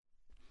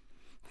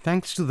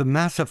Thanks to the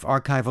massive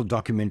archival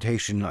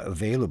documentation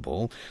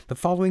available, the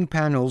following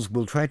panels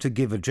will try to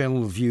give a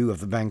general view of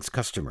the bank's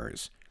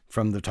customers,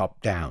 from the top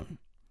down.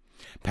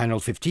 Panel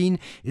 15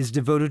 is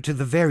devoted to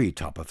the very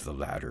top of the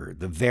ladder,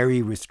 the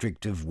very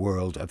restrictive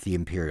world of the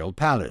imperial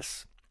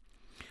palace.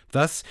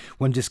 Thus,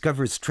 one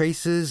discovers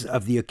traces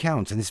of the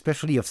accounts, and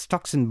especially of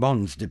stocks and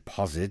bonds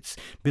deposits,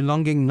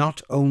 belonging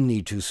not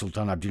only to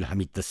Sultan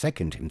Abdulhamid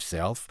II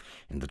himself,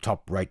 in the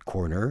top right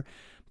corner,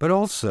 but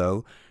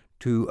also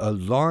to a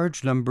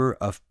large number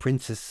of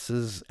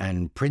princesses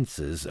and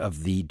princes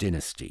of the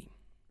dynasty.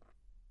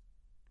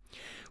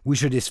 We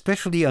should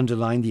especially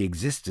underline the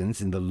existence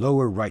in the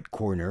lower right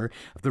corner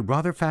of the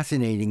rather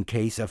fascinating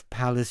case of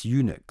palace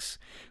eunuchs,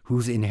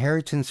 whose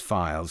inheritance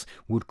files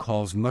would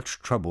cause much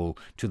trouble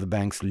to the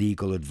bank's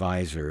legal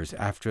advisors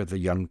after the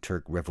Young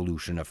Turk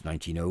Revolution of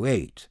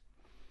 1908.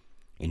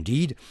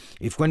 Indeed,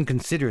 if one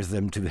considers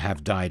them to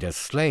have died as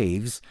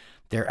slaves,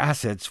 their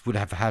assets would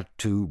have had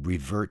to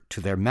revert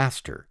to their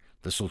master,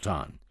 the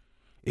Sultan.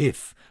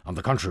 If, on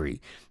the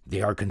contrary,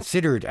 they are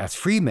considered as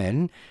free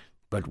men,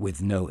 but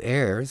with no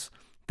heirs,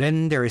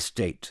 then their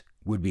estate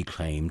would be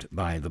claimed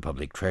by the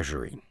public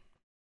treasury.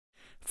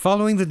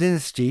 Following the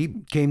dynasty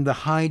came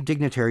the high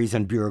dignitaries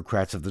and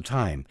bureaucrats of the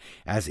time,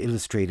 as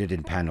illustrated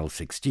in panel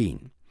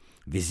 16.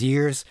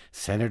 Viziers,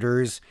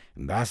 senators,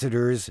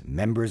 ambassadors,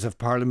 members of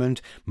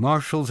parliament,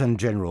 marshals, and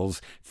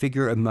generals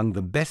figure among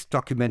the best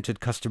documented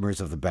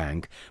customers of the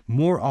bank,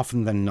 more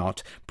often than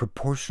not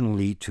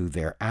proportionally to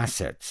their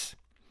assets.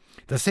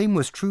 The same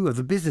was true of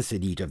the business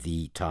elite of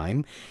the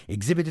time,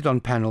 exhibited on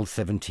panel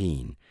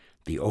 17.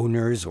 The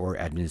owners or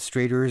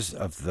administrators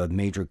of the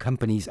major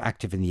companies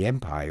active in the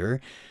empire,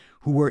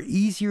 who were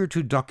easier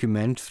to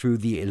document through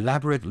the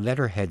elaborate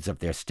letterheads of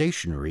their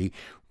stationery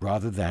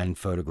rather than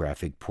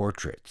photographic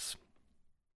portraits.